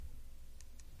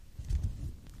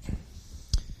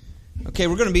Okay,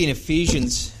 we're going to be in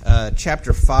Ephesians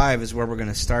chapter 5 is where we're going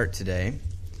to start today.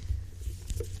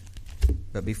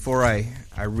 But before I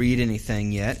read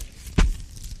anything yet, I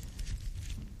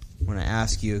want to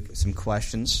ask you some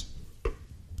questions.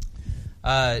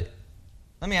 Let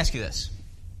me ask you this.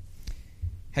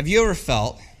 Have you ever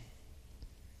felt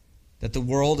that the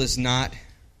world is not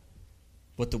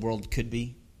what the world could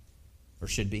be or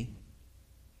should be?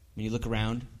 When you look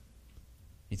around,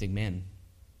 you think, man,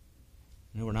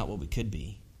 no, we're not what we could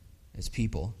be as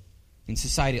people in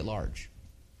society at large.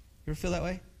 You ever feel that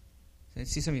way? I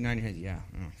see somebody nodding your head. Yeah,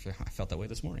 I felt that way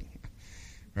this morning.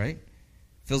 Right?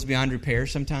 Feels beyond repair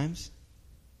sometimes.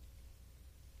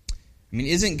 I mean,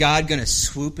 isn't God going to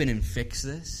swoop in and fix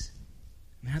this?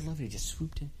 I mean, I'd love if he just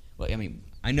swooped in. Well, I mean,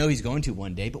 I know he's going to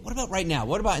one day, but what about right now?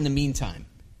 What about in the meantime?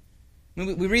 I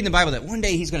mean, we read in the Bible that one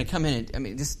day he's going to come in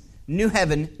and, just new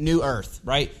heaven, new earth,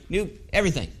 right? New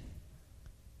everything.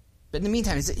 But in the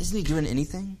meantime, isn't he doing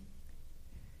anything?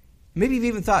 Maybe you've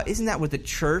even thought, isn't that what the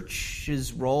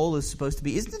church's role is supposed to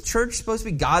be? Isn't the church supposed to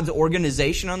be God's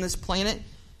organization on this planet?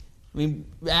 I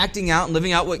mean, acting out and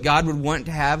living out what God would want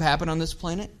to have happen on this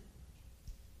planet?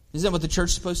 Isn't that what the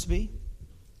church is supposed to be?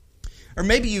 Or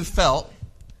maybe you felt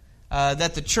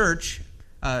that the church...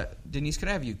 Denise, could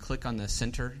I have you click on the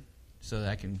center so that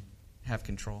I can have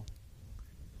control?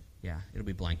 Yeah, it'll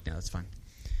be blank now. That's fine.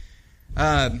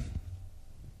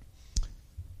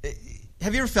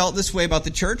 Have you ever felt this way about the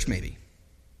church, maybe?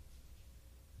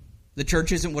 The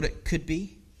church isn't what it could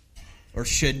be or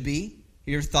should be. Have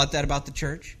you ever thought that about the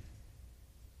church?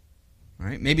 All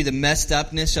right, maybe the messed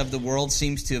upness of the world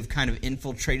seems to have kind of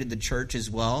infiltrated the church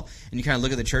as well. And you kind of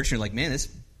look at the church and you're like, man, this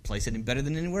place isn't better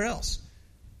than anywhere else.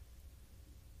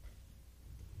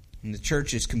 And the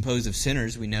church is composed of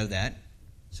sinners, we know that.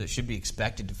 So it should be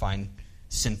expected to find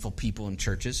sinful people in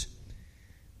churches.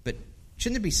 But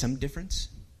shouldn't there be some difference,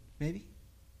 maybe,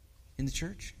 in the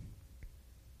church?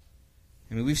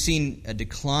 I mean, we've seen a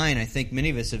decline. I think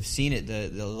many of us have seen it.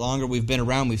 The longer we've been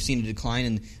around, we've seen a decline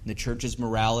in the church's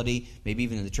morality, maybe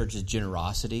even in the church's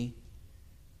generosity,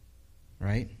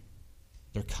 right?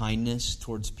 Their kindness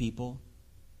towards people.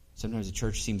 Sometimes the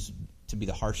church seems to be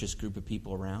the harshest group of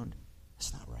people around.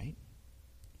 That's not right.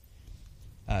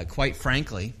 Quite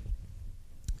frankly,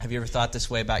 have you ever thought this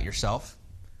way about yourself?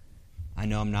 I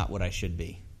know I'm not what I should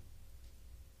be.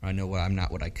 Or I know I'm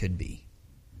not what I could be.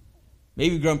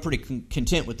 Maybe you've grown pretty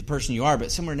content with the person you are,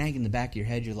 but somewhere nagging in the back of your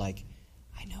head, you're like,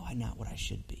 I know I'm not what I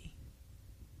should be.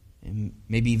 And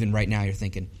maybe even right now you're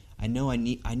thinking, I know I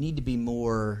need to be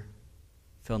more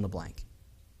fill in the blank.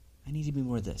 I need to be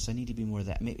more this. I need to be more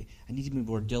that. Maybe I need to be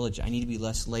more diligent. I need to be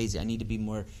less lazy. I need to be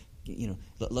more,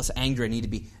 less angry. I need to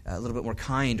be a little bit more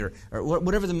kind, or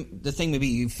whatever the thing may be.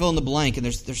 You fill in the blank, and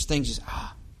there's things just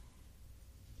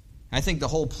I think the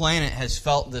whole planet has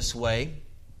felt this way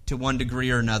to one degree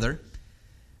or another.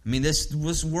 I mean,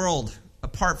 this world,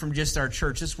 apart from just our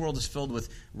church, this world is filled with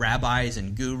rabbis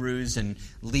and gurus and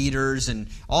leaders and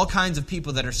all kinds of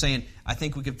people that are saying, I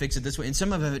think we can fix it this way. And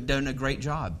some of them have done a great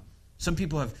job. Some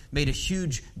people have made a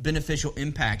huge beneficial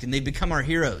impact, and they've become our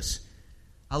heroes.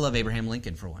 I love Abraham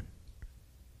Lincoln, for one.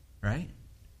 Right?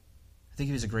 I think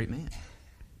he was a great man.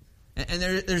 And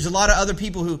there's a lot of other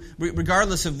people who,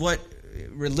 regardless of what,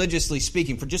 religiously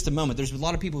speaking, for just a moment, there's a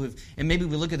lot of people who, and maybe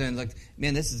we look at them and like,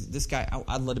 man, this guy,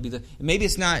 I'd love to be maybe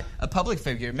it's not a public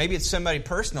figure, maybe it's somebody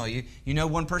personal. You know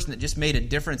one person that just made a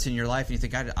difference in your life, and you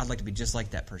think, I'd like to be just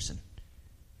like that person.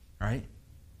 All right?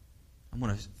 I'm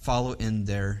going to follow in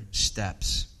their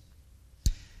steps.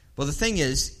 Well, the thing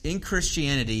is, in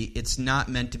Christianity, it's not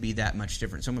meant to be that much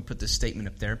different. So I'm going to put this statement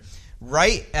up there.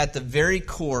 Right at the very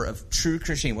core of true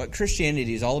Christianity, what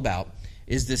Christianity is all about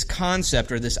is this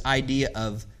concept or this idea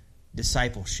of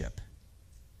discipleship.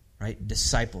 Right?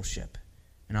 Discipleship.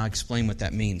 And I'll explain what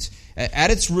that means.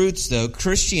 At its roots, though,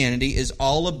 Christianity is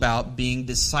all about being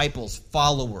disciples,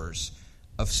 followers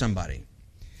of somebody.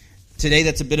 Today,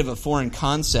 that's a bit of a foreign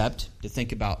concept to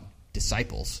think about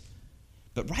disciples.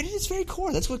 But right at its very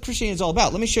core, that's what Christianity is all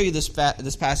about. Let me show you this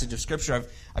passage of Scripture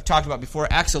I've talked about before,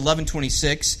 Acts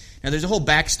 11:26. Now, there's a whole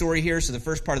backstory here, so the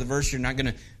first part of the verse, you're not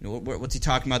going to... what's he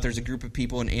talking about? There's a group of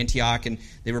people in Antioch, and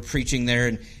they were preaching there,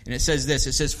 and it says this.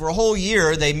 It says, for a whole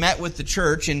year, they met with the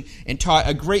church and taught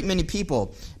a great many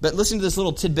people. But listen to this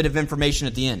little tidbit of information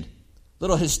at the end.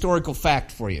 Little historical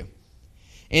fact for you.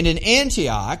 And in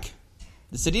Antioch,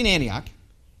 the city in Antioch,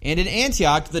 and in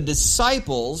Antioch, the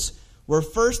disciples were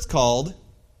first called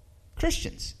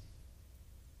Christians.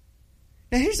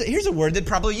 Now, here's a word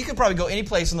that you could probably go any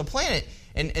place on the planet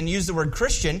and use the word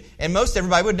Christian, and most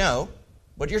everybody would know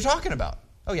what you're talking about.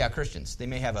 Oh, yeah, Christians. They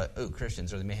may have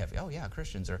Christians, or they may have, oh, yeah,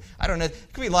 Christians, or I don't know. There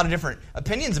could be a lot of different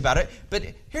opinions about it, but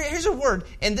here's a word.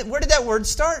 And where did that word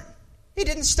start? It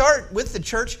didn't start with the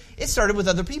church. It started with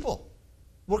other people.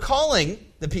 We're calling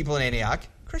the people in Antioch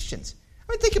Christians.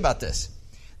 I mean, think about this.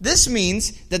 This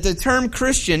means that the term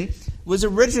Christian was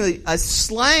originally a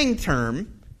slang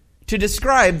term to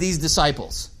describe these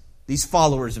disciples, these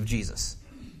followers of Jesus.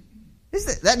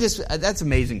 That's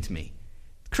amazing to me.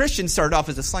 Christian started off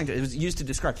as a slang term. It was used to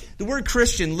describe. The word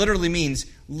Christian literally means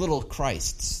little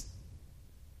Christs,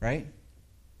 right?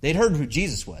 They'd heard who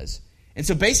Jesus was. And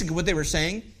so basically what they were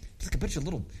saying, like a bunch of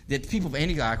little, the people of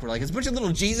Antioch were like, there's a bunch of little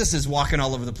Jesuses walking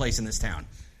all over the place in this town.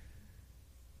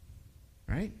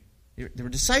 Right? They were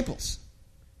disciples.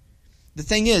 The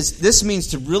thing is, this means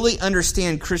to really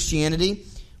understand Christianity,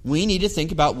 we need to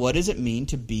think about what does it mean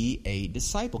to be a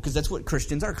disciple. Because that's what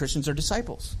Christians are. Christians are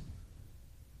disciples.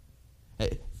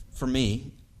 For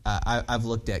me, I've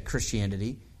looked at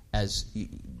Christianity as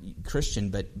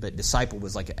Christian, but disciple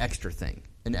was like an extra thing,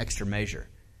 an extra measure.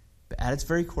 But at its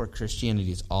very core,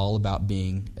 Christianity is all about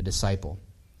being a disciple.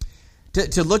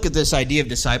 To look at this idea of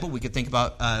disciple, we could think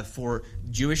about for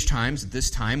Jewish times, at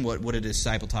this time, what did a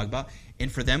disciple talk about?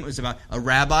 And for them, it was about a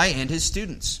rabbi and his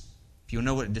students. If you want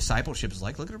to know what discipleship is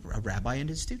like, look at a rabbi and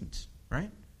his students,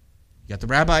 right? You got the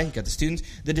rabbi, you got the students.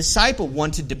 The disciple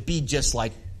wanted to be just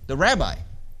like the rabbi.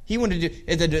 He wanted to do,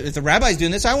 if the rabbi's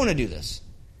doing this, I want to do this.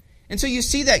 And so you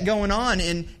see that going on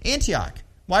in Antioch.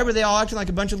 Why were they all acting like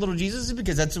a bunch of little Jesuses?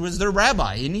 Because that was their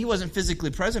rabbi, and he wasn't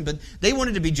physically present, but they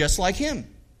wanted to be just like him.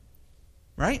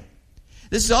 Right?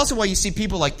 This is also why you see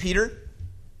people like Peter.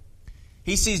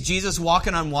 He sees Jesus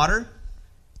walking on water.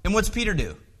 And what's Peter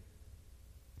do?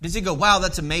 Does he go, wow,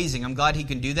 that's amazing. I'm glad he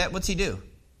can do that? What's he do?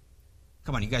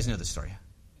 Come on, you guys know the story.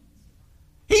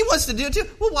 He wants to do it too.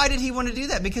 Well, why did he want to do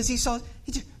that? Because he saw,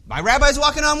 my rabbi's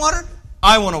walking on water.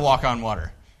 I want to walk on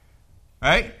water.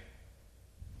 Right?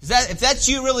 If that's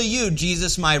really you,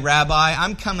 Jesus, my rabbi,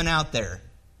 I'm coming out there.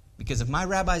 Because if my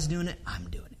rabbi's doing it, I'm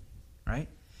doing it. Right?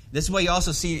 This is why you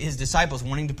also see his disciples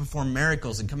wanting to perform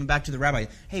miracles and coming back to the rabbi.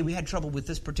 Hey, we had trouble with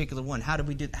this particular one. How do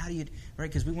you, right?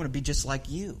 Because we want to be just like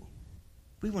you.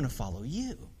 We want to follow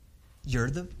you. You're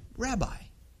the rabbi.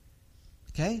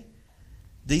 Okay?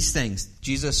 These things,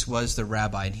 Jesus was the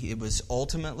rabbi, and it was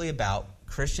ultimately about,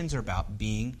 Christians are about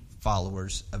being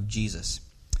followers of Jesus.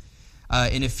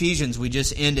 In Ephesians, we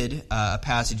just ended a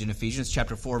passage in Ephesians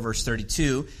chapter 4, verse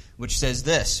 32, which says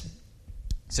this.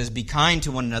 It says, be kind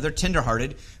to one another,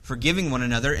 tenderhearted, forgiving one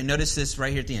another. And notice this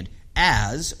right here at the end.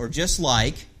 As, or just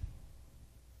like,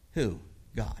 who?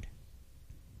 God.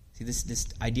 See, this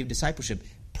idea of discipleship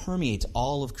permeates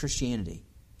all of Christianity.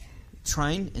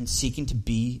 Trying and seeking to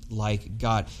be like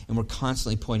God. And we're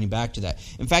constantly pointing back to that.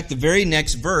 In fact, the very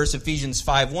next verse, Ephesians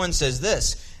 5:1, says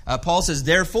this. Paul says,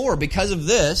 therefore, because of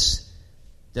this,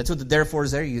 that's what the therefore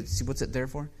is there. You see what's it there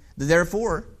for? The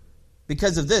therefore,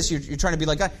 because of this, you're trying to be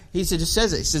like God. He just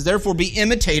says it. He says, therefore, be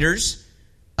imitators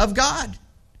of God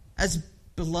as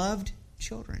beloved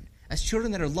children. As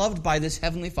children that are loved by this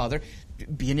Heavenly Father,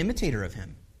 be an imitator of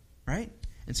Him. Right?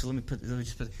 And so let me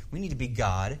just put, we need to be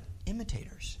God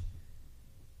imitators.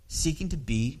 Seeking to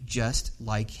be just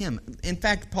like Him. In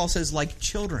fact, Paul says, like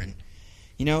children.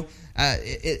 You know,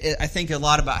 I think a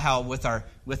lot about how with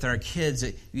our kids,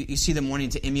 you see them wanting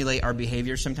to emulate our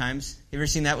behavior sometimes. You ever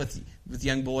seen that with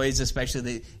young boys,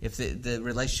 especially if the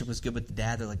relationship was good with the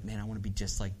dad? They're like, man, I want to be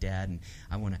just like Dad, and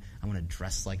I want to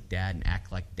dress like Dad, and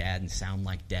act like Dad, and sound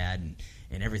like Dad,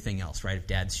 and everything else, right? If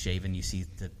Dad's shaven, you see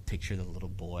the picture of the little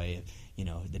boy. You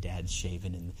know, the dad's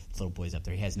shaven, and the little boy's up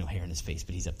there. He has no hair on his face,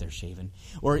 but he's up there shaven.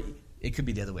 Or it could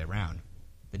be the other way around.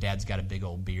 The dad's got a big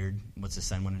old beard. What's the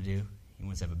son want to do? He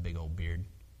wants to have a big old beard.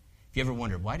 If you ever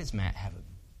wondered, why does Matt have a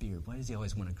beard? Why does he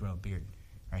always want to grow a beard?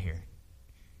 Right here.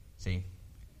 See?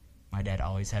 My dad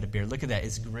always had a beard. Look at that.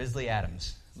 It's Grizzly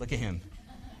Adams. Look at him.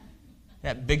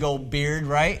 That big old beard,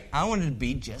 right? I wanted to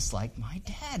be just like my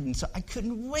dad. And so I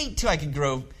couldn't wait till I could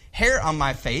grow hair on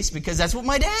my face because that's what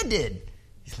my dad did.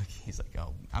 He's like,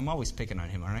 oh, I'm always picking on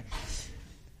him, aren't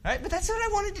I? Right? But that's what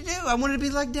I wanted to do. I wanted to be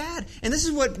like Dad. And this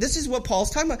is what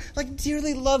Paul's talking about. Like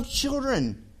dearly loved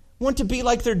children want to be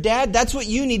like their dad. That's what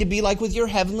you need to be like with your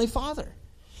Heavenly Father.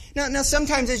 Now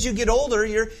sometimes as you get older,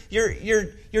 your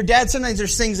dad, sometimes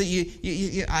there's things that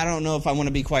you I don't know if I want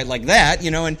to be quite like that,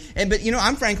 you know, but you know,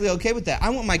 I'm frankly okay with that.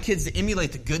 I want my kids to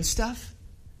emulate the good stuff.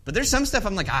 But there's some stuff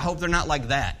I'm like, I hope they're not like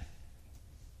that.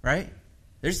 Right?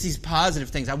 There's these positive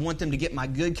things. I want them to get my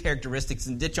good characteristics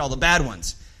and ditch all the bad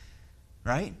ones.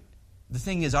 Right? The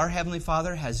thing is, our Heavenly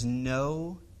Father has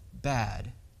no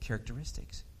bad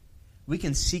characteristics. We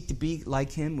can seek to be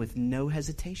like Him with no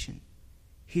hesitation.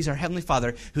 He's our Heavenly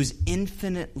Father who's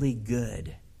infinitely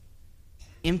good,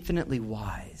 infinitely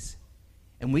wise.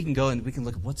 And we can go and we can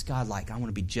look at what's God like. I want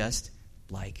to be just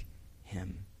like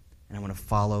Him. And I want to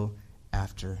follow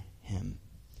after Him.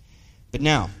 But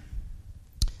now,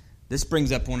 this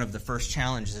brings up one of the first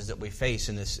challenges that we face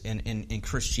in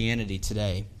Christianity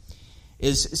today.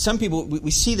 Is some people,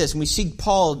 we see this, and we see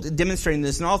Paul demonstrating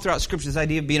this, and all throughout Scripture, this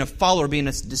idea of being a follower, being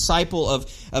a disciple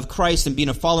of Christ, and being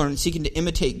a follower and seeking to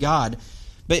imitate God.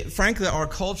 But frankly, our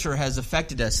culture has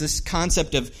affected us. This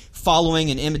concept of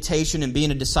following and imitation and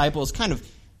being a disciple has kind of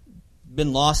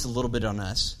been lost a little bit on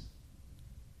us.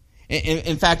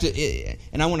 In fact,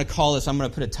 and I want to call this, I'm going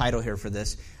to put a title here for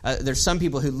this. There's some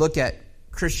people who look at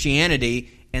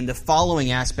Christianity and the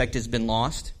following aspect has been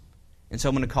lost. And so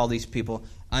I'm going to call these people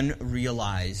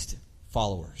unrealized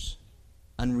followers.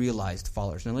 Unrealized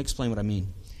followers. Now let me explain what I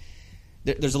mean.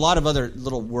 There's a lot of other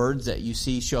little words that you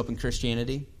see show up in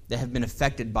Christianity that have been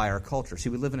affected by our culture. See,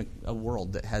 we live in a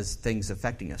world that has things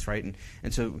affecting us, right?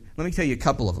 And so let me tell you a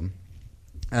couple of them.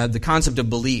 The concept of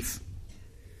belief.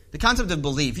 The concept of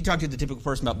belief, you talk to the typical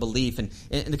person about belief, and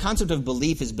the concept of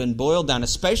belief has been boiled down,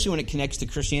 especially when it connects to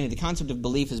Christianity, the concept of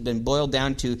belief has been boiled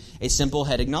down to a simple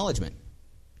head acknowledgement.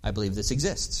 I believe this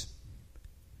exists.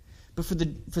 But for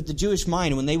the Jewish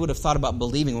mind, when they would have thought about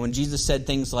believing, when Jesus said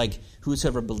things like,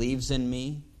 whosoever believes in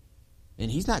me, and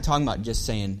he's not talking about just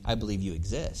saying, I believe you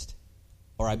exist,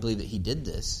 or I believe that he did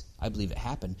this, I believe it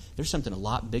happened. There's something a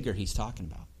lot bigger he's talking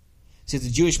about. See, the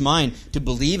Jewish mind, to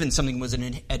believe in something was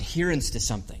an adherence to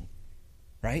something,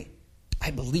 right?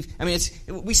 I believe. I mean,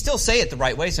 we still say it the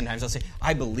right way sometimes. I'll say,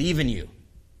 I believe in you,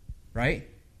 right?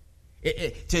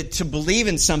 To believe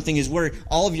in something is where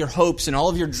all of your hopes and all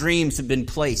of your dreams have been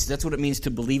placed. That's what it means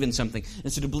to believe in something.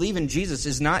 And so to believe in Jesus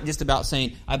is not just about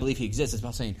saying, I believe he exists. It's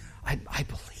about saying, I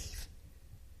believe.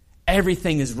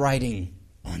 Everything is riding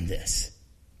on this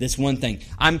one thing.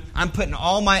 I'm putting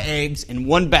all my eggs in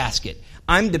one basket.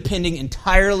 I'm depending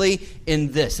entirely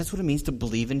in this. That's what it means to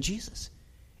believe in Jesus.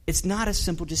 It's not as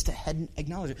simple just to head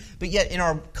acknowledge it. But yet in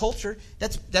our culture,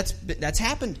 that's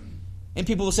happened. And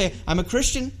people will say, I'm a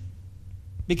Christian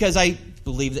because I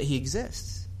believe that he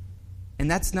exists. And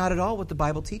that's not at all what the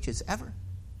Bible teaches, ever.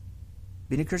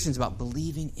 Being a Christian is about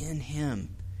believing in him.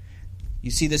 You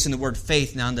see this in the word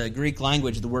faith. Now, in the Greek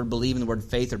language, the word believe and the word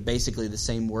faith are basically the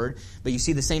same word. But you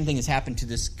see the same thing has happened to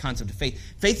this concept of faith.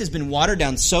 Faith has been watered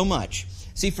down so much.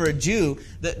 See, for a Jew,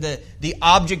 the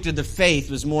object of the faith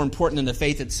was more important than the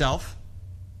faith itself.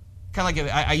 Kind of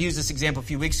like, I used this example a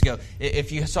few weeks ago.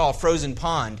 If you saw a frozen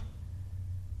pond,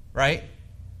 right?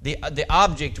 The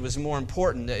object was more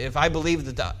important. If I believe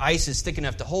that the ice is thick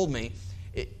enough to hold me,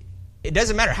 it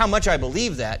doesn't matter how much I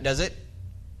believe that, does it?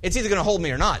 It's either going to hold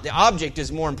me or not. The object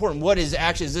is more important. Is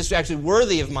this actually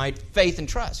worthy of my faith and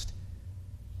trust?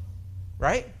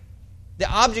 Right? The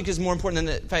object is more important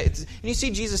than the faith. And you see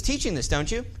Jesus teaching this,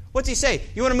 don't you? What's he say?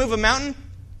 You want to move a mountain?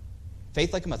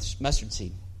 Faith like a mustard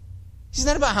seed. It's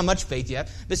not about how much faith you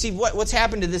have. But see, what's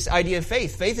happened to this idea of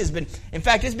faith? Faith has been, in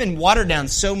fact, it's been watered down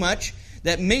so much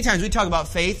that many times we talk about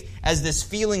faith as this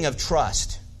feeling of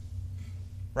trust.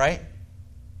 Right?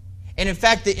 And in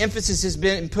fact, the emphasis has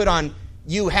been put on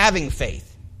you having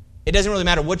faith. It doesn't really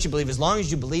matter what you believe as long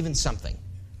as you believe in something.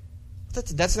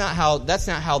 That's not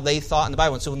how they thought in the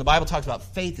Bible. And so when the Bible talks about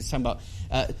faith, it's talking about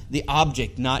the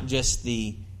object, not just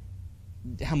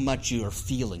how much you are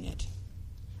feeling it.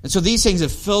 And so these things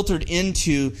have filtered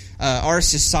into our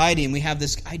society, and we have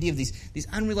this idea of these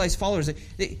unrealized followers.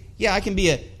 I can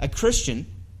be a Christian,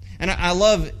 and I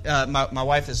love my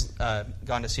wife has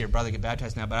gone to see her brother get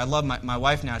baptized now. But I love my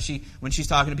wife now. When she's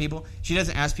talking to people, she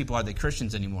doesn't ask people, are they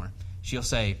Christians anymore? She'll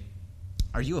say,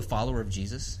 are you a follower of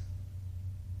Jesus?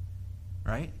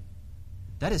 Right?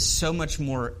 That is so much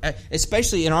more,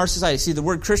 especially in our society. See, the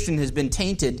word Christian has been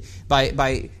tainted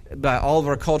by all of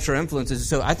our cultural influences.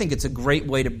 So I think it's a great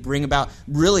way to bring about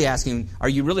really asking, are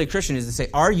you really a Christian? Is to say,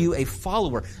 are you a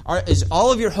follower? Is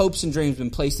all of your hopes and dreams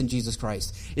been placed in Jesus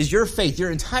Christ? Is your faith,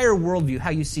 your entire worldview, how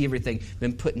you see everything,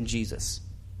 been put in Jesus?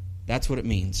 That's what it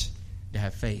means to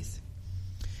have faith.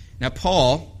 Now,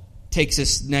 Paul takes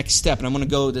this next step, and I'm going to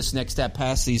go this next step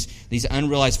past these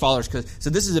unrealized followers. So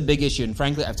this is a big issue, and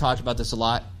frankly, I've talked about this a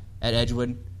lot at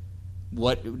Edgewood.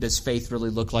 What does faith really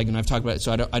look like? And I've talked about it,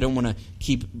 so I don't want to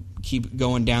keep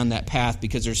going down that path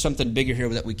because there's something bigger here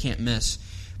that we can't miss.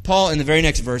 Paul, in the very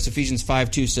next verse, Ephesians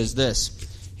 5:2, says this.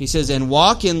 He says, and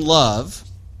walk in love.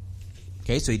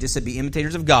 Okay, so he just said, be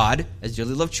imitators of God, as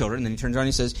dearly loved children. And then he turns around and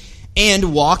he says,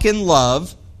 and walk in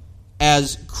love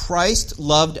as Christ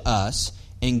loved us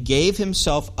and gave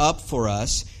himself up for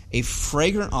us, a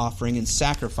fragrant offering and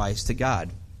sacrifice to God.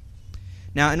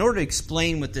 Now, in order to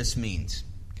explain what this means,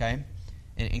 okay?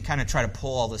 And kind of try to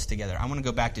pull all this together. I want to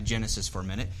go back to Genesis for a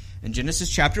minute. In Genesis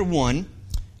chapter 1,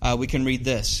 we can read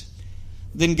this.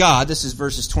 Then God, this is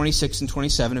verses 26 and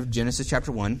 27 of Genesis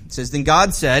chapter 1, it says, Then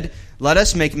God said, Let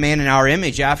us make man in our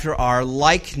image, after our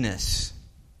likeness.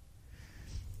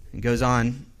 It goes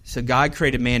on, So God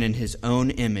created man in his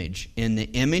own image. In the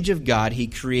image of God he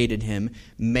created him.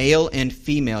 Male and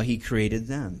female he created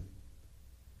them.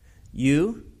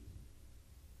 You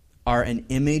are an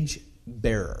image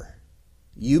bearer.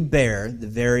 You bear the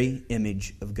very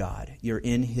image of God. You're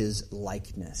in his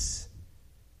likeness.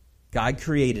 God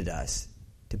created us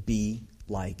to be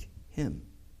like him.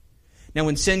 Now,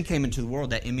 when sin came into the world,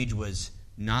 that image was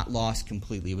not lost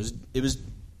completely. It was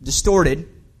distorted. It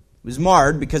was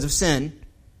marred because of sin,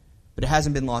 but it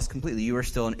hasn't been lost completely. You are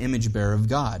still an image bearer of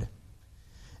God.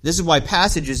 This is why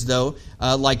passages, though,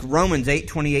 like Romans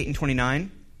 8:28 and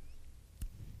 29,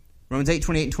 Romans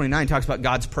 8:28 and 29 talks about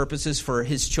God's purposes for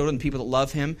his children, the people that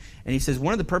love him. And he says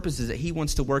one of the purposes that he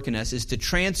wants to work in us is to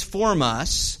transform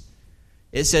us,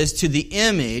 it says, to the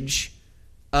image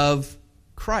of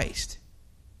Christ.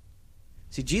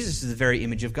 See, Jesus is the very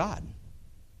image of God.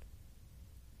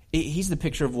 He's the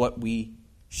picture of what we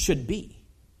should be.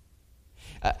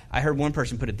 I heard one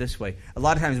person put it this way. A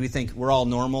lot of times we think we're all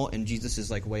normal and Jesus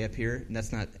is like way up here, and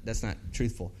that's not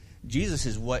truthful. Jesus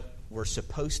is what we're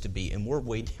supposed to be, and we're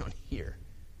way down here,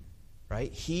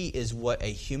 right? He is what a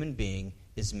human being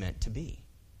is meant to be.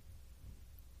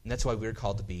 And that's why we're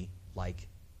called to be like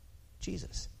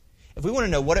Jesus. If we want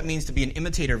to know what it means to be an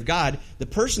imitator of God, the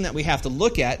person that we have to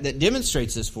look at that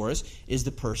demonstrates this for us is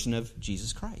the person of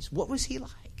Jesus Christ. What was he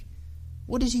like?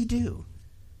 What does he do?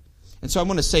 And so I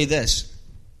want to say this,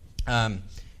 and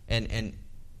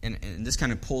this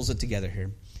kind of pulls it together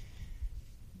here.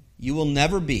 You will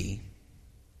never be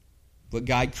what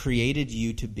God created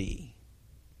you to be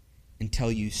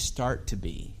until you start to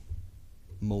be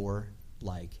more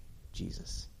like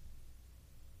Jesus.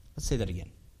 Let's say that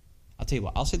again. I'll tell you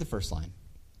what. I'll say the first line.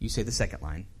 You say the second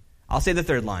line. I'll say the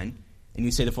third line. And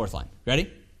you say the fourth line.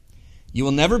 Ready? You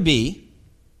will never be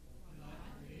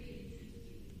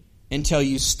until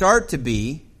you start to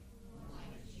be.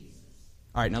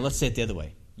 All right, now let's say it the other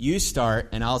way. You start,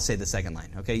 and I'll say the second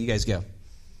line. Okay, you guys go.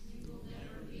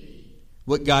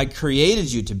 What God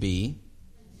created you to be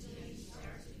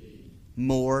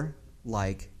more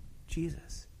like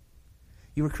Jesus.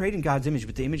 You were created in God's image,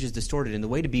 but the image is distorted. And the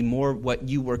way to be more what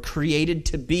you were created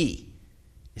to be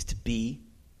is to be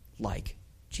like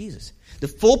Jesus. The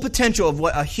full potential of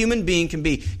what a human being can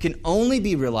be can only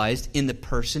be realized in the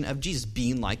person of Jesus,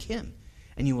 being like him.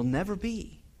 And you will never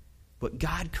be what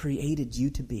God created you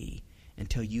to be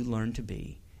until you learn to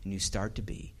be and you start to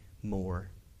be more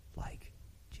like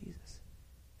Jesus.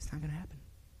 It's not going to happen.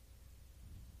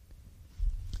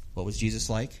 What was Jesus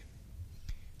like?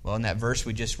 Well, in that verse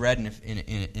we just read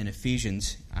in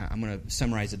Ephesians, I'm going to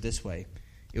summarize it this way.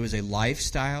 It was a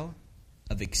lifestyle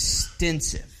of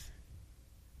extensive,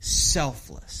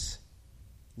 selfless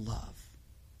love.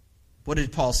 What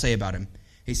did Paul say about him?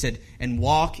 He said, and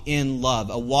walk in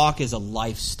love. A walk is a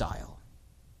lifestyle.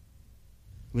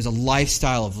 It was a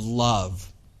lifestyle of love.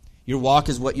 Your walk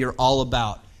is what you're all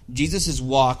about. Jesus'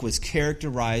 walk was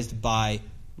characterized by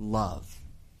love.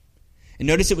 And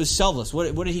notice it was selfless.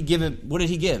 What did he give him? What did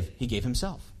he give? He gave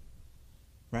himself.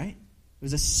 Right? It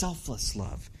was a selfless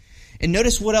love. And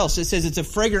notice what else. It says it's a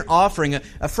fragrant offering.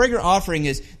 A fragrant offering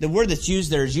is, the word that's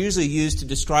used there is usually used to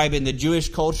describe in the Jewish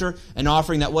culture an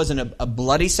offering that wasn't a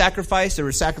bloody sacrifice. There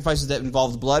were sacrifices that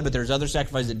involved blood, but there's other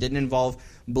sacrifices that didn't involve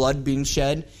blood being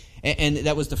shed. And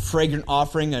that was the fragrant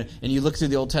offering. And you look through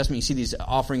the Old Testament, you see these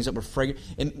offerings that were fragrant.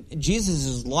 And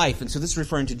Jesus' life, and so this is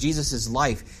referring to Jesus'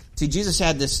 life. See, Jesus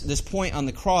had this point on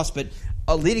the cross, but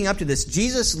leading up to this,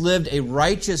 Jesus lived a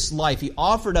righteous life. He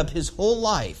offered up his whole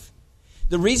life.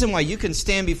 The reason why you can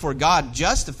stand before God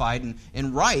justified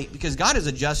and right, because God is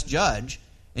a just judge,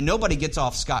 and nobody gets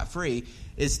off scot-free,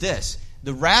 is this.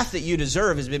 The wrath that you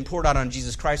deserve has been poured out on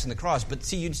Jesus Christ on the cross. But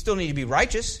see, you still need to be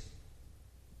righteous.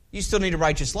 You still need a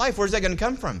righteous life. Where's that going to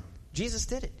come from? Jesus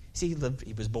did it. See,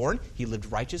 he was born, he lived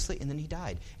righteously, and then he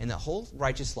died. And that whole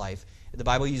righteous life, the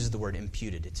Bible uses the word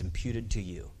imputed. It's imputed to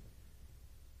you.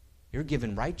 You're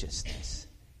given righteousness.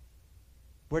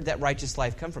 Where'd that righteous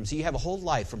life come from? So you have a whole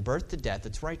life from birth to death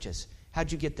that's righteous.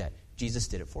 How'd you get that? Jesus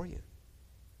did it for you.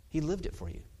 He lived it for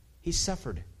you. He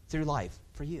suffered through life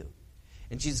for you.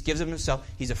 And Jesus gives of himself.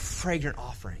 He's a fragrant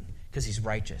offering because he's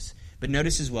righteous. But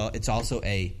notice as well, it's also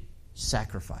a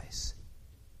sacrifice,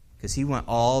 because he went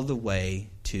all the way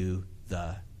to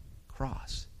the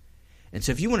cross. And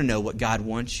so if you want to know what God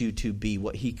wants you to be,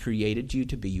 what he created you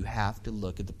to be, you have to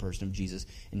look at the person of Jesus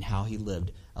and how he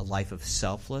lived a life of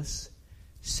selfless,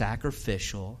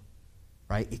 sacrificial,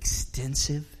 right,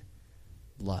 extensive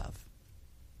love.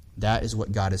 That is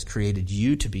what God has created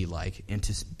you to be like. And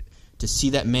to see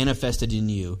that manifested in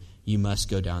you, you must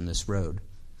go down this road.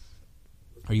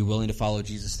 Are you willing to follow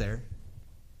Jesus there?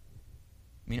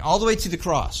 I mean, all the way to the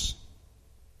cross.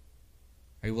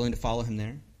 Are you willing to follow him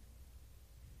there?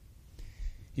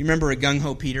 You remember a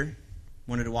gung-ho Peter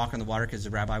wanted to walk on the water because the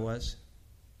rabbi was?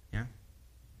 Yeah?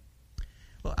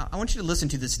 Well, I want you to listen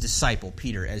to this disciple,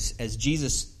 Peter, as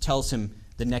Jesus tells him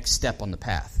the next step on the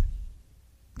path.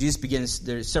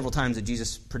 There's several times that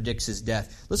Jesus predicts his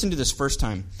death. Listen to this first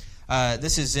time.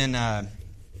 This is in, I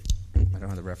don't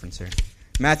have the reference here.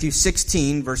 Matthew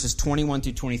 16, verses 21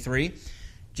 through 23.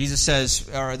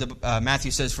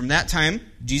 Matthew says, from that time,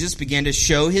 Jesus began to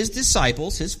show his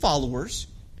disciples, his followers,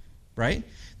 right,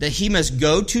 that he must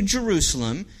go to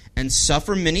Jerusalem and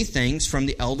suffer many things from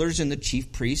the elders and the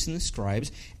chief priests and the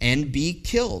scribes and be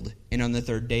killed, and on the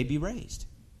third day be raised.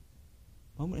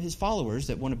 Well, his followers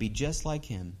that want to be just like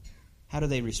him, how do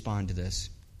they respond to this?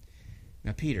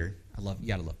 Now, Peter, you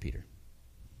got to love Peter.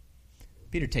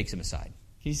 Peter takes him aside.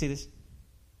 Can you see this?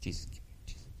 Jesus,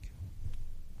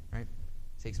 right?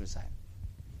 Takes him aside.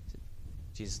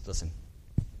 Jesus, listen,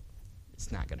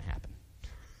 it's not going to happen.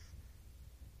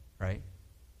 Right?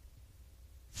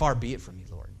 Far be it from me,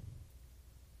 Lord,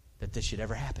 that this should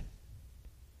ever happen.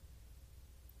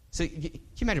 So, can you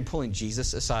imagine pulling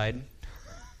Jesus aside?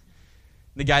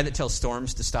 The guy that tells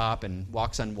storms to stop and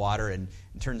walks on water and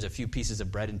turns a few pieces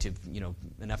of bread into,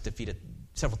 enough to feed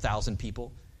several thousand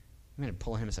people. Imagine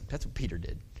pulling him aside. That's what Peter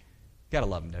did. You got to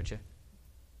love him, don't you?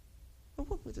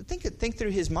 Think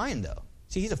through his mind, though.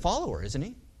 See, he's a follower, isn't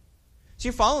he? So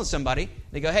you're following somebody.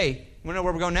 They go, hey, you want to know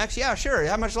where we're going next? Yeah, sure.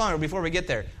 How much longer before we get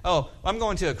there? Oh, I'm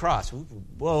going to a cross.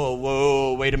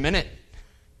 Whoa, wait a minute.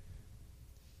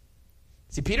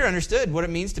 See, Peter understood what it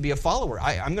means to be a follower.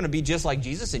 I'm going to be just like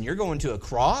Jesus, and you're going to a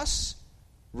cross?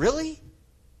 Really?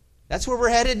 That's where we're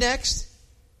headed next?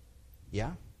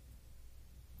 Yeah.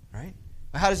 Right?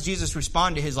 How does Jesus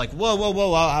respond to his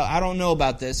whoa, I don't know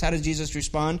about this. How does Jesus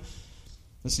respond?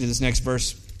 Listen to this next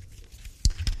verse.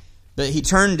 But he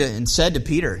turned and said to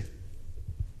Peter,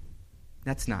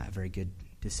 that's not a very good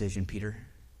decision, Peter.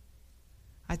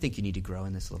 I think you need to grow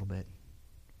in this a little bit.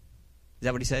 Is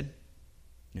that what he said?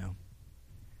 No.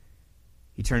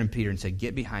 He turned to Peter and said,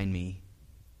 get behind me.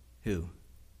 Who?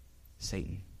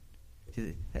 Satan.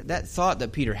 That thought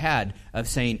that Peter had of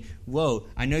saying, whoa,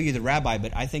 I know you're the rabbi,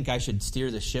 but I think I should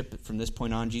steer the ship from this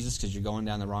point on, Jesus, because you're going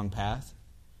down the wrong path.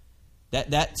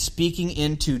 That speaking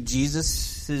into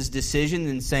Jesus' decision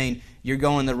and saying, you're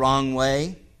going the wrong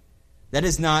way, that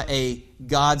is not a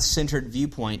God-centered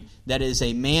viewpoint. That is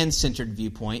a man-centered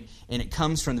viewpoint, and it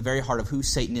comes from the very heart of who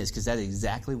Satan is, because that is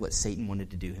exactly what Satan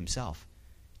wanted to do himself.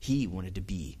 He wanted to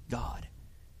be God.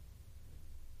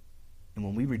 And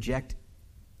when we reject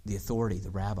the authority, the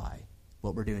rabbi,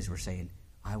 what we're doing is we're saying,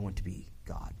 I want to be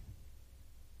God.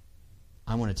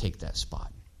 I want to take that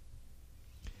spot.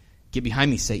 Get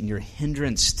behind me, Satan. You're a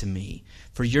hindrance to me.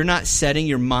 For you're not setting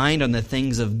your mind on the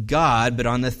things of God, but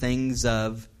on the things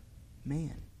of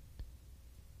man.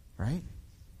 Right?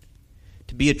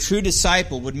 To be a true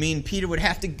disciple would mean Peter would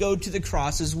have to go to the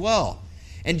cross as well.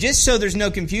 And just so there's no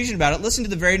confusion about it, listen to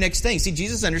the very next thing. See,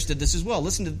 Jesus understood this as well.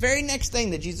 Listen to the very next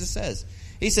thing that Jesus says.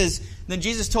 He says, then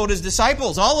Jesus told his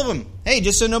disciples, all of them, hey,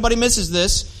 just so nobody misses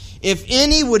this, if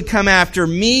any would come after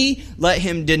me, let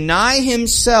him deny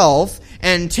himself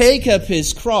and take up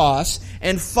his cross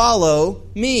and follow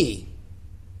me.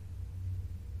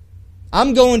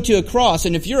 I'm going to a cross,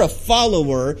 and if you're a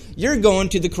follower, you're going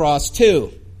to the cross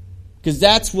too. Because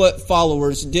that's what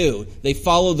followers do. They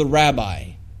follow the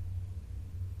rabbi.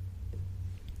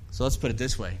 So let's put it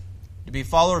this way. To be a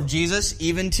follower of Jesus,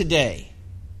 even today,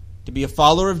 to be a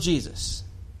follower of Jesus,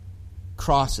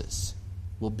 crosses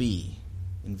will be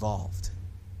involved.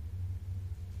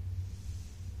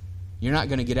 You're not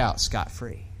going to get out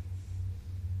scot-free.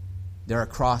 There are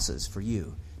crosses for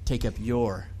you. Take up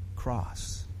your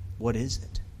cross. What is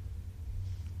it?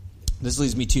 This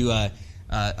leads me to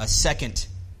a second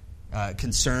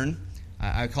concern.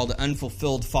 I called it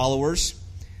unfulfilled followers.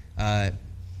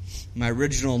 My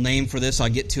original name for this I'll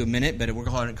get to in a minute, but we're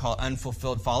going to call it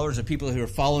unfulfilled followers, or people who are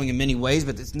following in many ways,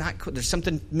 but it's not. There's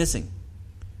something missing.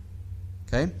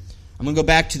 Okay? I'm going to go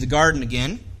back to the garden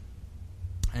again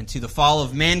and to the fall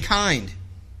of mankind.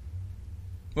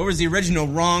 What was the original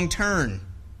wrong turn?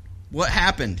 What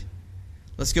happened?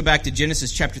 Let's go back to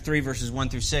Genesis chapter 3, verses 1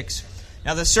 through 6.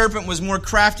 Now the serpent was more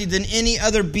crafty than any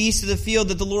other beast of the field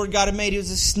that the Lord God had made. He was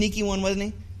a sneaky one, wasn't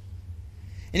he?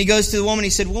 And he goes to the woman, he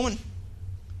said, "Woman,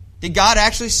 did God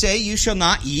actually say you shall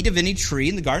not eat of any tree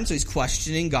in the garden?" So he's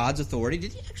questioning God's authority.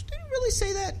 Did he really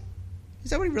say that?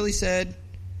 Is that what he really said?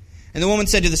 And the woman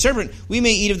said to the serpent, "We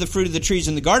may eat of the fruit of the trees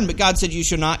in the garden, but God said you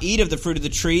shall not eat of the fruit of the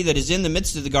tree that is in the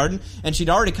midst of the garden." And she'd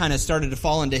already kind of started to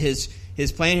fall into his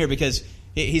plan here, because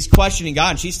he's questioning God,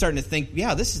 and she's starting to think,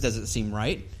 yeah, this doesn't seem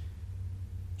right.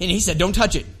 And he said, "Don't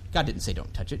touch it." God didn't say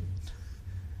don't touch it.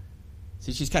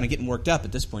 See, she's kind of getting worked up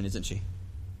at this point, isn't she?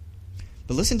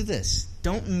 But listen to this.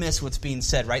 Don't miss what's being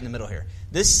said right in the middle here.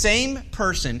 This same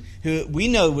person who we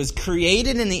know was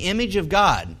created in the image of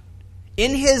God,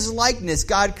 in his likeness,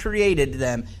 God created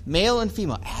them, male and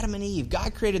female, Adam and Eve.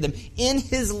 God created them in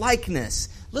his likeness.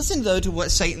 Listen, though, to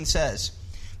what Satan says.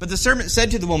 "But the serpent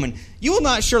said to the woman, 'You will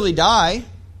not surely die,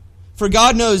 for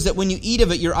God knows that when you eat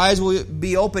of it, your eyes will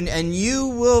be opened, and you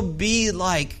will be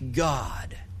like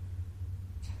God.'"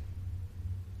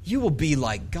 You will be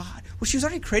like God. Well, she was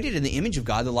already created in the image of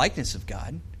God, the likeness of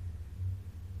God.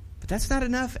 But that's not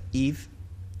enough, Eve.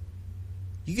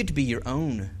 You get to be your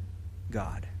own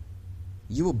God.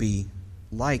 You will be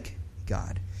like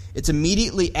God. It's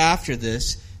immediately after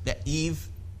this that Eve,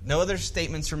 no other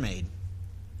statements are made.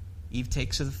 Eve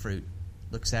takes of the fruit,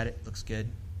 looks at it, looks good,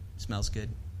 smells good.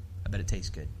 I bet it tastes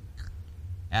good.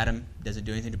 Adam doesn't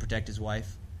do anything to protect his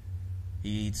wife.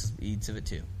 He eats of it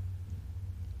too.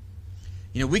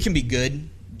 You know, we can be good,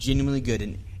 genuinely good,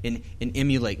 and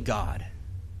emulate God.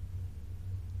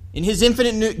 In his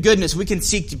infinite goodness, we can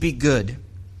seek to be good.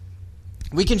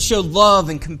 We can show love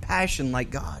and compassion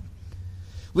like God.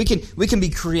 We can be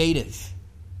creative.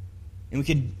 And we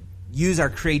can use our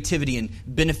creativity in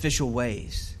beneficial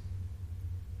ways.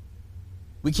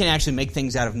 We can actually make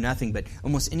things out of nothing, but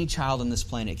almost any child on this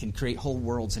planet can create whole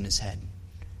worlds in his head.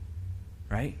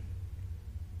 Right?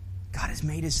 God has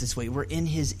made us this way. We're in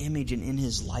his image and in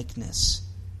his likeness.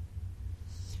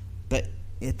 But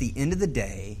at the end of the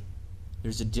day,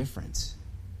 there's a difference.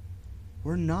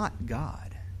 We're not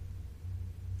God.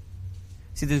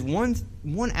 See, there's one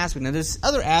aspect. Now, there's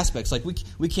other aspects. Like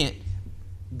we can't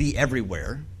be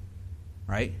everywhere,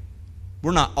 right?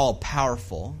 We're not all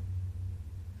powerful.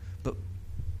 But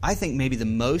I think maybe the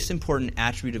most important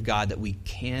attribute of God that we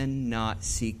cannot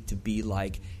seek to be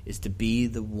like is to be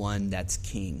the one that's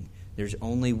king. There's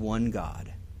only one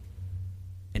God,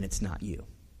 and it's not you.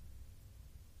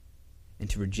 And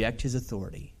to reject his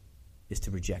authority is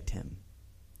to reject him.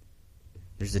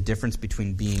 There's a difference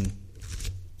between being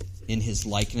in his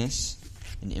likeness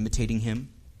and imitating him.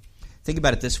 Think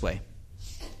about it this way.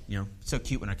 You know, it's so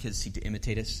cute when our kids seek to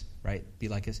imitate us, right? Be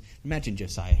like us. Imagine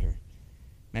Josiah here.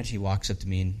 Imagine he walks up to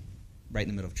me and right in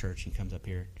the middle of church, he comes up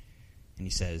here and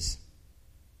he says,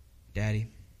 "Daddy,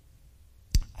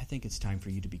 I think it's time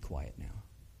for you to be quiet now."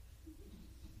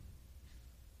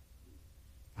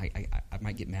 I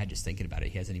might get mad just thinking about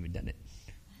it. He hasn't even done it.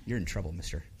 "You're in trouble,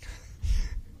 mister."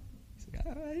 He's like,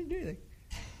 "I didn't do anything."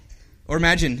 Or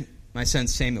imagine my son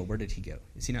Samuel. Where did he go?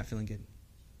 Is he not feeling good?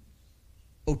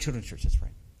 Oh, children's church, that's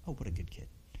right. Oh, what a good kid.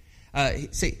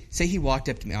 Say he walked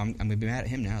up to me. I'm going to be mad at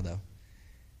him now, though.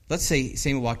 Let's say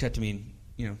Samuel walked up to me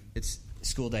and, it's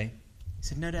school day. He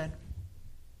said, "No, Dad,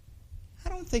 I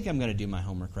don't think I'm going to do my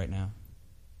homework right now.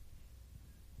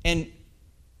 And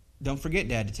don't forget,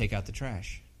 Dad, to take out the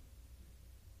trash."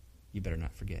 You better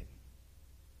not forget.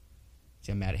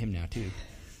 See, I'm mad at him now, too.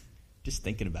 Just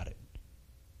thinking about it.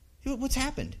 What's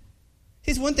happened?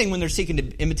 It's one thing when they're seeking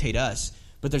to imitate us,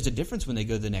 but there's a difference when they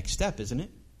go to the next step, isn't it?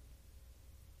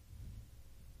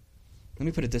 Let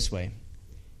me put it this way.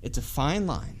 It's a fine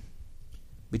line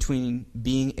between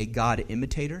being a God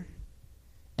imitator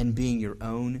and being your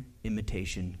own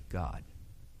imitation God.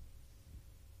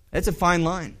 That's a fine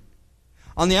line.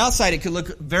 On the outside, it could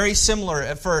look very similar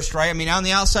at first, right? I mean, on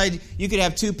the outside, you could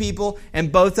have two people, and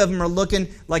both of them are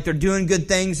looking like they're doing good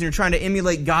things, and you're trying to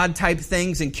emulate God-type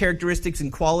things and characteristics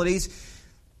and qualities.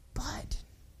 But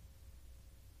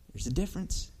there's a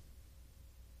difference.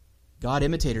 God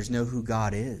imitators know who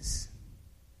God is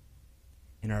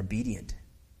and are obedient,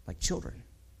 like children.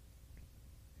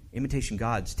 Imitation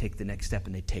gods take the next step,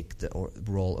 and they take the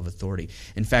role of authority.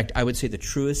 In fact, I would say the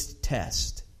truest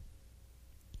test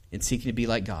in seeking to be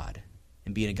like God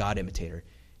and being a God imitator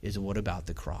is, what about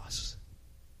the cross?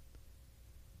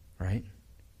 Right?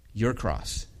 Your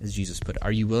cross, as Jesus put it.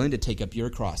 Are you willing to take up your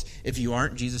cross? If you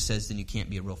aren't, Jesus says, then you can't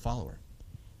be a real follower.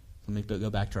 Let me go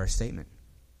back to our statement.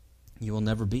 You will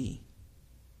never be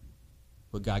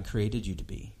what God created you to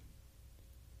be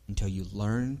until you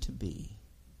learn to be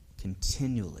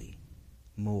continually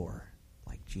more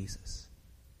like Jesus.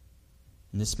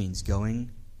 And this means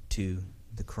going to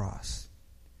the cross.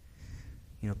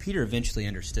 You know, Peter eventually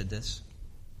understood this.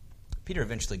 Peter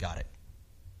eventually got it.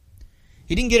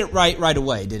 He didn't get it right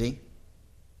away, did he?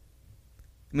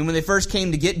 I mean, when they first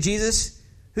came to get Jesus,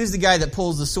 who's the guy that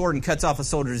pulls the sword and cuts off a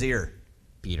soldier's ear?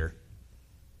 Peter.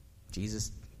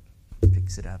 Jesus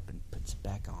picks it up and puts it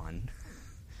back on.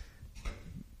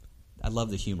 I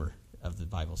love the humor of the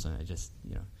Bible, so I just,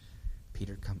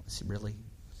 Peter, come, really?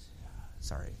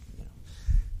 Sorry,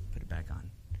 put it back on.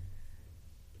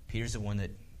 Peter's the one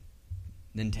that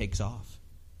then takes off.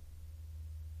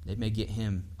 They may get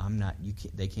him.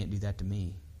 They can't do that to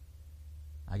me.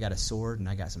 I got a sword and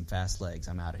I got some fast legs.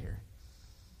 I'm out of here.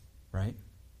 Right?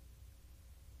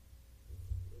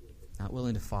 Not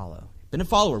willing to follow. Been a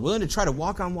follower, willing to try to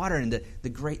walk on water and the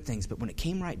great things, but when it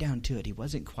came right down to it, he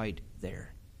wasn't quite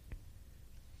there.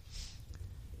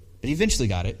 But he eventually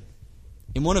got it.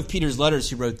 In one of Peter's letters,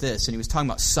 he wrote this, and he was talking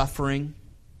about suffering. And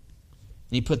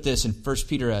he put this in 1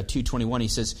 Peter 2:21. He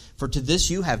says, "For to this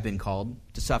you have been called,"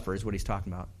 to suffer is what he's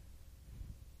talking about,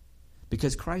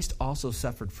 "because Christ also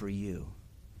suffered for you."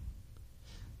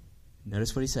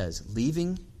 Notice what he says,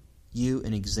 "leaving you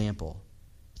an example,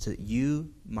 so that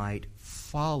you might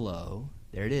follow,"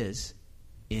 there it is,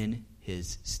 "in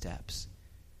his steps."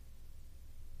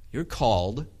 You're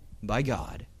called by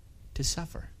God to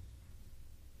suffer.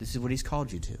 This is what he's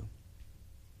called you to.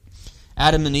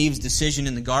 Adam and Eve's decision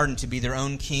in the garden to be their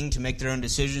own king, to make their own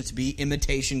decisions, to be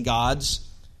imitation gods,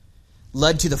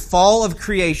 led to the fall of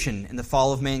creation and the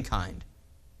fall of mankind.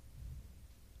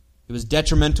 It was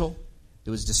detrimental.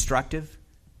 It was destructive.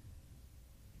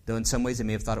 Though in some ways they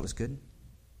may have thought it was good.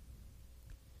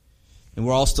 And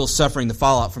we're all still suffering the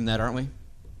fallout from that, aren't we?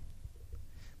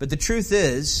 But the truth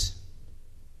is,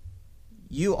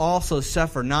 you also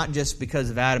suffer not just because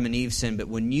of Adam and Eve's sin, but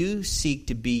when you seek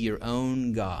to be your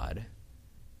own God,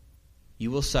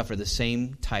 you will suffer the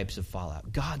same types of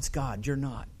fallout. God's God, you're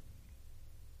not.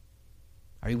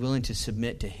 Are you willing to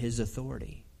submit to his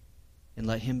authority and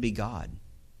let him be God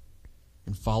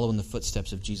and follow in the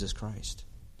footsteps of Jesus Christ?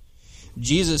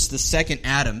 Jesus, the second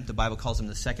Adam, the Bible calls him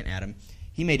the second Adam,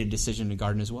 he made a decision in the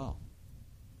garden as well.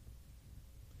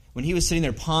 When he was sitting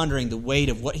there pondering the weight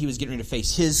of what he was getting ready to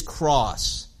face, his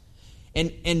cross,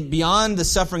 and beyond the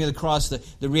suffering of the cross,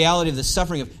 the reality of the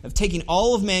suffering of taking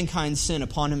all of mankind's sin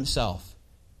upon himself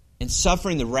and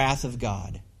suffering the wrath of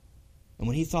God. And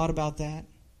when he thought about that,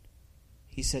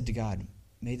 he said to God,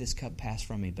 "May this cup pass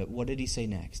from me." But what did he say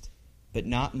next? "But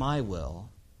not my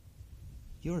will,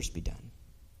 yours be done."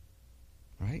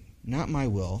 Right? Not my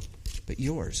will, but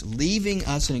yours. Leaving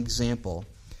us an example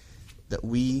that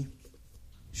we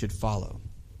should follow.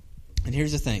 And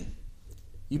here's the thing.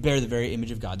 You bear the very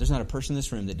image of God. There's not a person in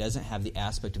this room that doesn't have the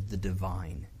aspect of the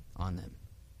divine on them.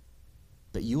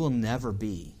 But you will never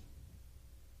be,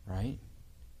 right?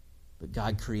 But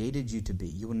God created you to be.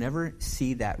 You will never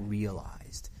see that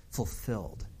realized,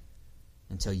 fulfilled,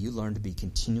 until you learn to be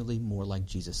continually more like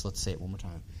Jesus. Let's say it one more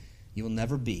time. You will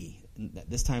never be.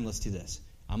 This time, let's do this.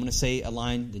 I'm going to say a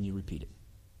line, then you repeat it.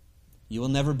 You will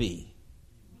never be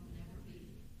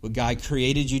what God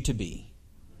created you to be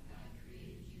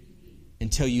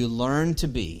until you learn to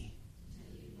be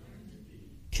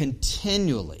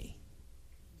continually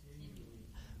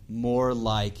more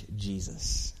like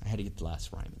Jesus. I had to get the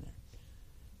last rhyme in there.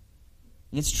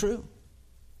 And it's true.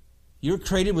 You're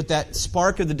created with that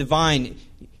spark of the divine,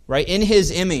 right, in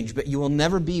his image, but you will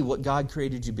never be what God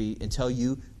created you to be until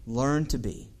you learn to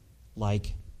be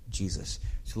like Jesus.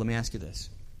 So let me ask you this.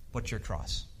 What's your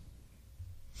cross?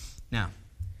 Now,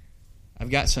 I've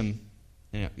got some,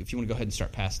 if you want to go ahead and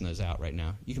start passing those out right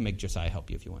now, you can make Josiah help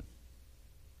you if you want.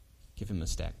 Give him a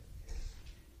stack.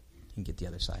 You can get the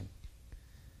other side.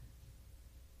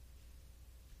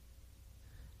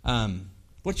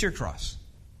 What's your cross?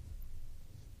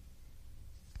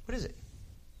 What is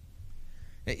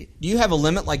it? Do you have a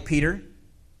limit like Peter?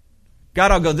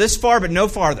 God, I'll go this far, but no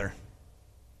farther.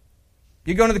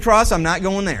 You're going to the cross, I'm not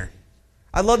going there.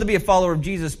 I'd love to be a follower of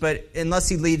Jesus, but unless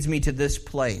he leads me to this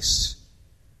place.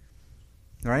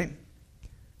 All right?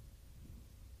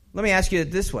 Let me ask you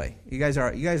it this way. You guys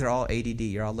are all ADD.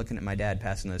 You're all looking at my dad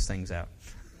passing those things out.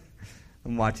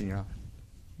 I'm watching you all.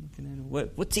 Looking at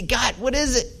him. What's he got? What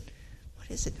is it?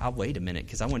 What is it? I'll wait a minute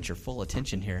because I want your full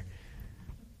attention here.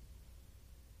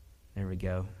 There we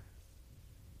go.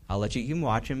 I'll let you can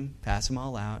watch him, pass them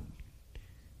all out.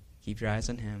 Keep your eyes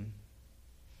on him.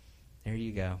 There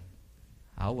you go.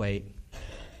 I'll wait.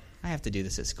 I have to do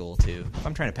this at school too. If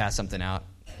I'm trying to pass something out,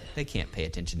 they can't pay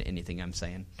attention to anything I'm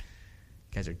saying.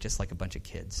 You guys are just like a bunch of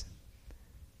kids.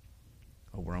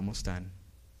 Oh, we're almost done.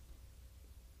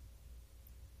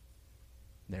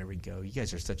 There we go. You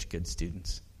guys are such good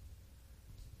students.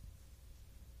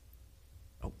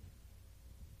 Oh.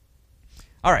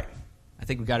 All right. I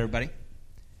think we got everybody.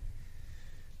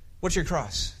 What's your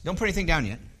cross? Don't put anything down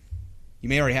yet. You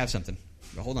may already have something,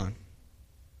 but hold on.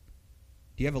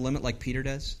 Do you have a limit like Peter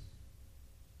does?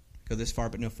 Go this far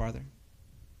but no farther?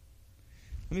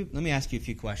 Let me ask you a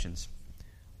few questions.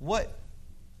 What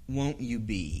won't you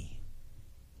be?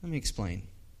 Let me explain.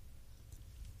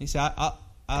 You say,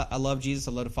 I love Jesus,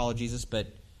 I love to follow Jesus, but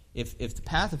if the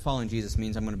path of following Jesus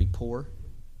means I'm going to be poor,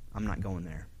 I'm not going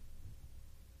there.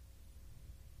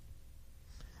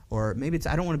 Or maybe it's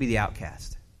I don't want to be the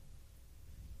outcast.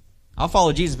 I'll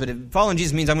follow Jesus, but if following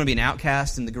Jesus means I'm going to be an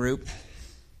outcast in the group.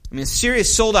 I mean, a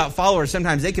serious sold-out follower,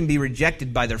 sometimes they can be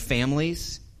rejected by their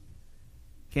families.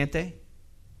 Can't they?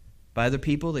 By other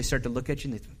people, they start to look at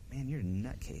you and they think, man, you're a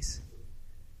nutcase.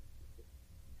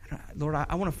 Lord,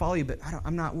 I want to follow you, but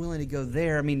I'm not willing to go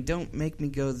there. I mean, don't make me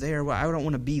go there. Well, I don't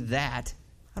want to be that.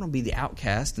 I don't be the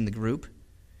outcast in the group.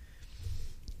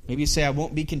 Maybe you say, I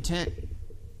won't be content.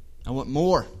 I want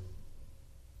more. Or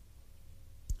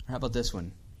how about this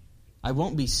one? I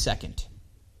won't be second.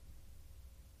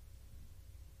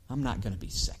 I'm not going to be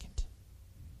second.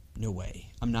 No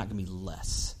way. I'm not going to be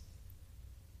less.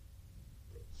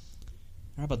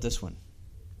 Or how about this one?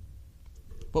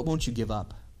 What won't you give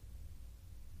up?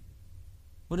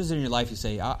 What is it in your life you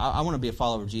say, I want to be a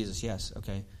follower of Jesus? Yes,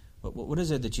 okay. But what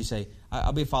is it that you say,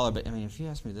 I'll be a follower, but I mean, if you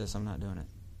ask me this, I'm not doing it.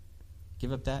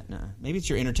 Give up that? No. Maybe it's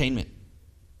your entertainment.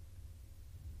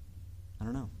 I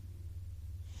don't know.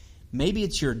 Maybe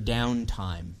it's your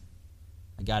downtime.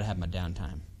 I got to have my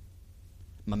downtime.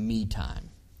 My me time.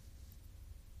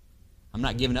 I'm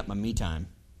not giving up my me time.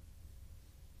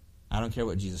 I don't care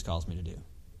what Jesus calls me to do.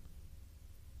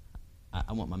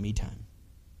 I want my me time.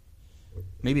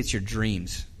 Maybe it's your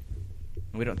dreams.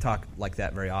 We don't talk like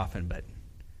that very often, but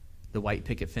the white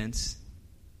picket fence.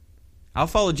 I'll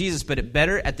follow Jesus, but it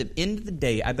better, at the end of the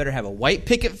day, I better have a white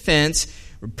picket fence,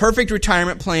 a perfect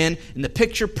retirement plan, and the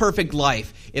picture-perfect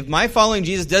life. If my following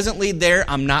Jesus doesn't lead there,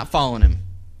 I'm not following him.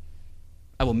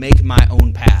 I will make my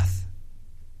own path.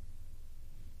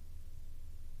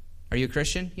 Are you a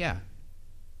Christian? Yeah.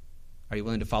 Are you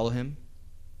willing to follow him?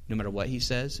 No matter what he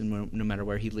says, and no matter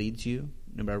where he leads you,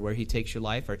 no matter where he takes your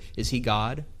life? Or is he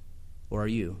God? Or are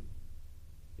you?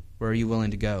 Where are you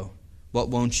willing to go? What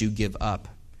won't you give up?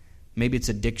 Maybe it's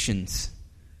addictions.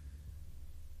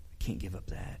 I can't give up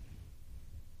that.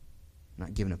 I'm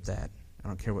not giving up that. I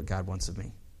don't care what God wants of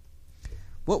me.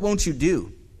 What won't you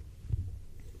do?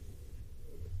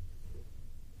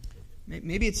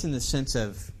 Maybe it's in the sense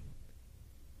of,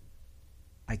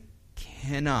 I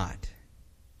cannot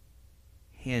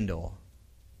handle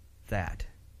that.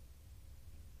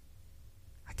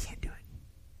 I can't do it.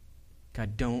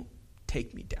 God, don't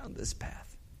take me down this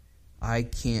path. I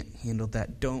can't handle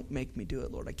that. Don't make me do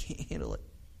it, Lord. I can't handle it.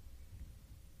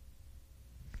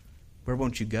 Where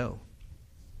won't you go?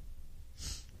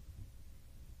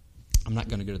 I'm not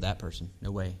going to go to that person.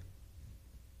 No way.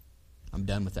 I'm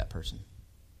done with that person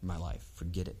in my life.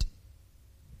 Forget it.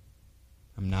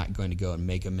 I'm not going to go and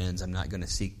make amends. I'm not going to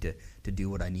seek to do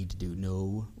what I need to do.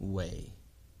 No way.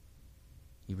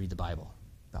 You read the Bible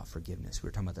about forgiveness. We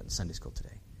were talking about that in Sunday school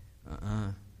today.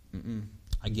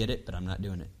 I get it, but I'm not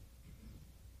doing it.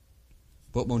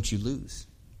 What won't you lose?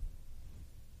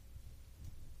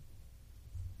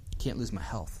 Can't lose my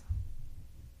health.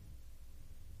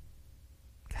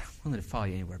 God, I'm willing to follow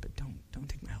you anywhere, but don't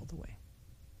take my health away.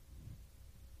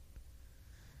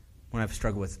 One I've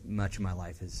struggled with much of my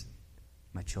life is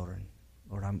my children.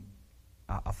 Lord,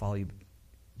 I'll follow you.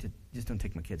 Just don't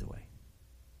take my kids away.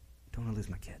 Don't want to lose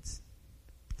my kids.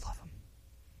 Love them.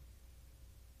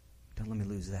 Don't let me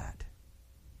lose that.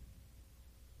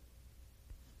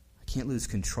 I can't lose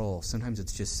control. Sometimes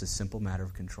it's just a simple matter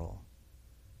of control.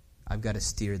 I've got to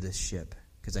steer this ship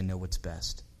because I know what's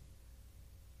best.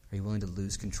 Are you willing to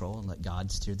lose control and let God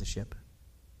steer the ship?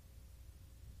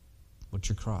 What's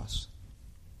your cross?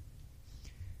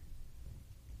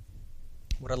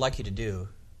 What I'd like you to do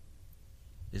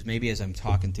is maybe as I'm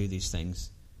talking through these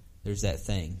things, there's that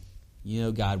thing. You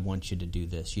know God wants you to do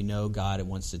this. You know God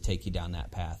wants to take you down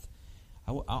that path.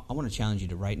 I want to challenge you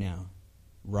to right now,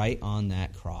 right on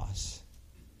that cross.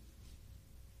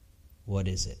 What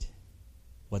is it?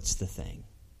 What's the thing?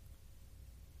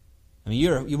 I mean,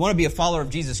 you want to be a follower of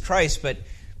Jesus Christ, but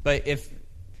if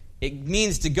it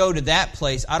means to go to that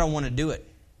place, I don't want to do it.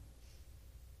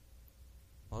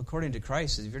 Well, according to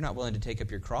Christ, if you're not willing to take up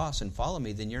your cross and follow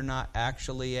me, then you're not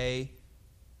actually a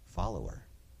follower.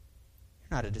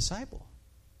 You're not a disciple.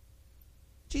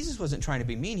 Jesus wasn't trying to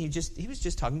be mean. He was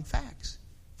just talking facts.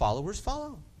 Followers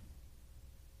follow.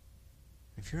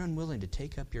 if you're unwilling to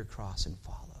take up your cross and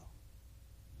follow,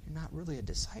 you're not really a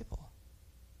disciple.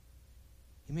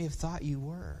 You may have thought you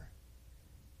were.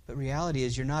 But reality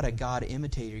is you're not a God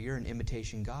imitator. You're an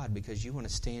imitation God because you want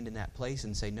to stand in that place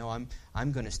and say, no,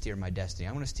 I'm going to steer my destiny.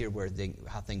 I want to steer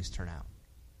how things turn out.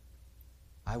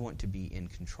 I want to be in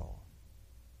control.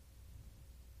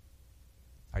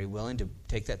 Are you willing to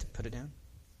take that to put it down?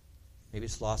 Maybe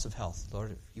it's loss of health.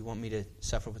 Lord, if you want me to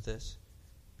suffer with this,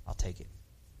 I'll take it.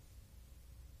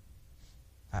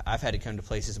 I've had to come to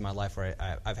places in my life where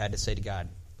I've had to say to God,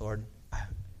 Lord,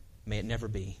 may it never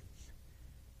be.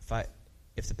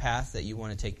 If the path that you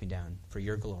want to take me down for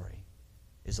your glory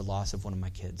is the loss of one of my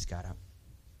kids, God,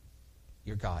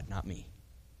 you're God, not me.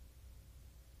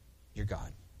 You're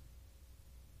God.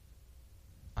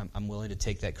 I'm willing to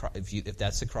take that cross. If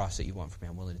that's the cross that you want for me,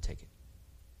 I'm willing to take it.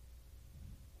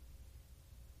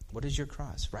 What is your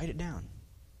cross? Write it down.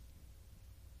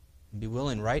 Be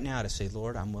willing right now to say,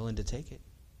 Lord, I'm willing to take it.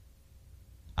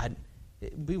 I'd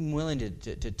be willing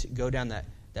to go down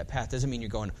that path. Doesn't mean you're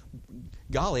going,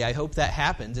 golly, I hope that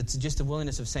happens. It's just a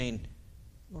willingness of saying,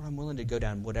 Lord, I'm willing to go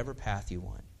down whatever path you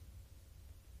want.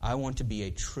 I want to be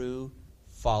a true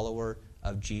follower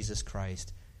of Jesus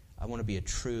Christ. I want to be a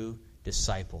true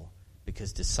disciple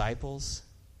because disciples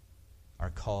are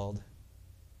called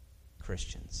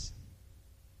Christians.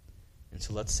 And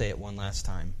so let's say it one last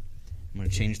time. I'm going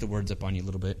to change the words up on you a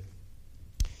little bit.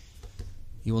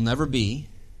 You will never be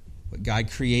what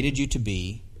God created you to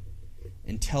be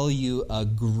until you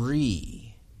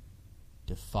agree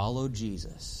to follow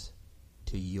Jesus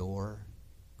to your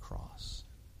cross.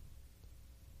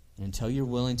 And until you're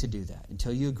willing to do that,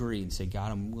 until you agree and say,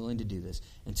 God, I'm willing to do this,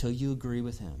 until you agree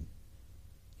with Him,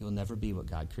 you will never be what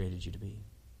God created you to be.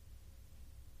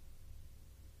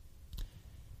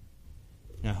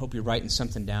 And I hope you're writing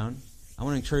something down. I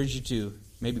want to encourage you to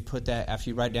maybe put that, after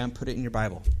you write it down, put it in your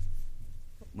Bible.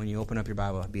 When you open up your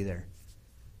Bible, it'll be there.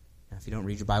 Now, if you don't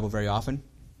read your Bible very often,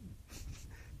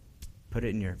 put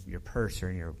it in your purse or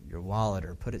in your wallet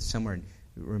or put it somewhere and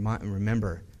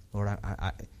remember, Lord,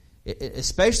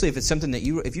 especially if it's something that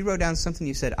if you wrote down something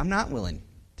you said, I'm not willing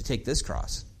to take this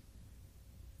cross.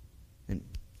 And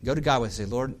go to God and say,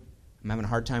 Lord, I'm having a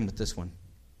hard time with this one.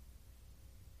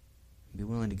 Be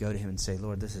willing to go to Him and say,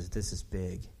 Lord, this is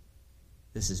big.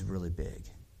 This is really big.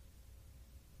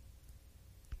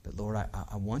 But Lord,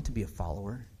 I want to be a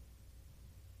follower.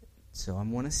 So I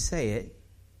want to say it.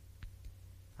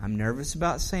 I'm nervous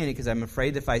about saying it because I'm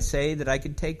afraid if I say that I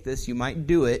could take this, you might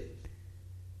do it.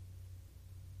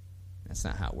 That's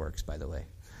not how it works, by the way.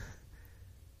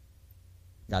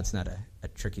 God's not a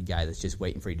tricky guy that's just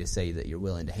waiting for you to say that you're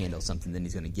willing to handle something, then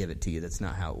He's going to give it to you. That's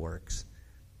not how it works.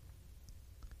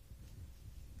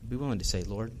 Be willing to say,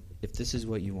 Lord, if this is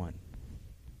what you want,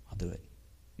 I'll do it.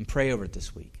 And pray over it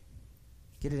this week.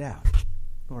 Get it out.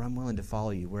 Lord, I'm willing to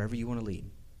follow you wherever you want to lead.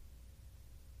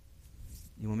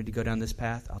 You want me to go down this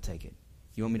path? I'll take it.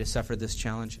 You want me to suffer this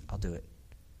challenge? I'll do it.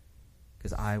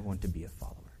 Because I want to be a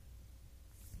follower.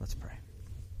 Let's pray.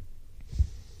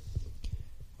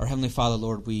 Our Heavenly Father,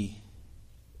 Lord, we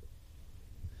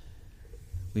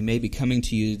may be coming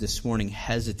to you this morning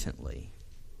hesitantly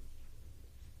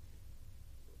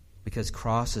because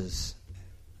crosses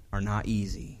are not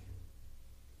easy.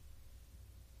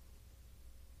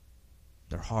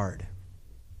 They're hard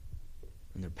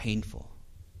and they're painful.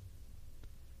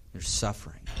 They're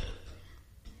suffering.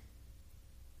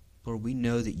 Lord, we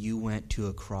know that you went to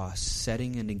a cross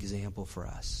setting an example for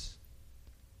us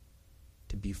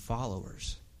to be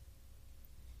followers.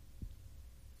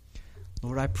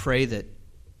 Lord, I pray that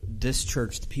this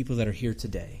church, the people that are here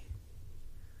today,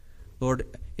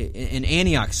 Lord, in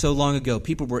Antioch so long ago,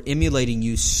 people were emulating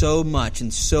you so much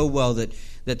and so well that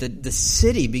the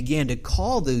city began to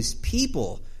call those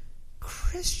people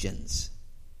Christians.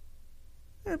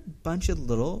 They're a bunch of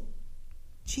little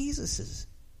Jesuses,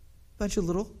 a bunch of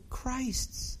little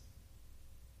Christs.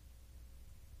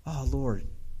 Oh, Lord,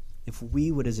 if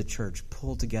we would as a church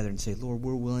pull together and say, Lord,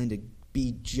 we're willing to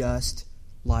be just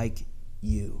like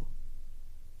you.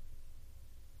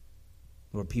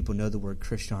 Lord, people know the word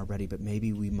Christian already, but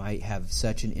maybe we might have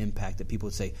such an impact that people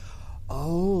would say,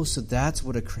 oh, so that's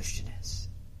what a Christian is.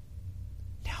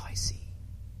 Now I see.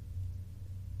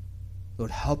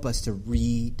 Lord, help us to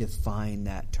redefine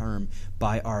that term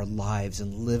by our lives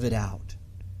and live it out.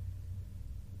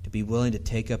 To be willing to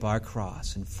take up our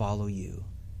cross and follow you.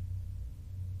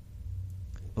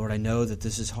 Lord, I know that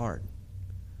this is hard.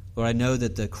 Lord, I know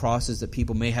that the crosses that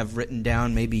people may have written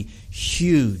down may be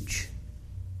huge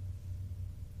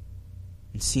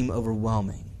and seem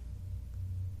overwhelming.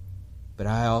 But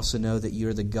I also know that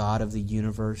you're the God of the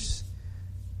universe,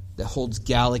 that holds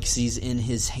galaxies in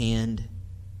his hand.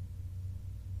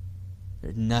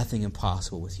 There's nothing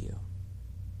impossible with you.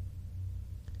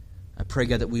 I pray,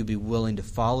 God, that we would be willing to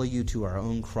follow you to our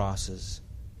own crosses,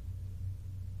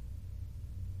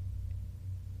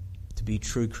 to be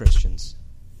true Christians.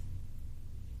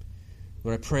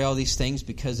 Lord, I pray all these things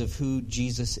because of who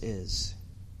Jesus is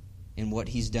and what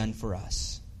he's done for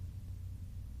us.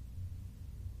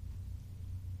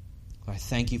 Lord, I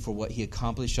thank you for what he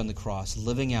accomplished on the cross,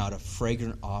 living out a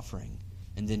fragrant offering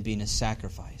and then being a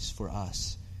sacrifice for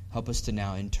us. Help us to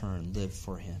now, in turn, live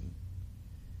for him.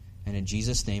 And in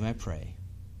Jesus' name I pray.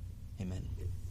 Amen.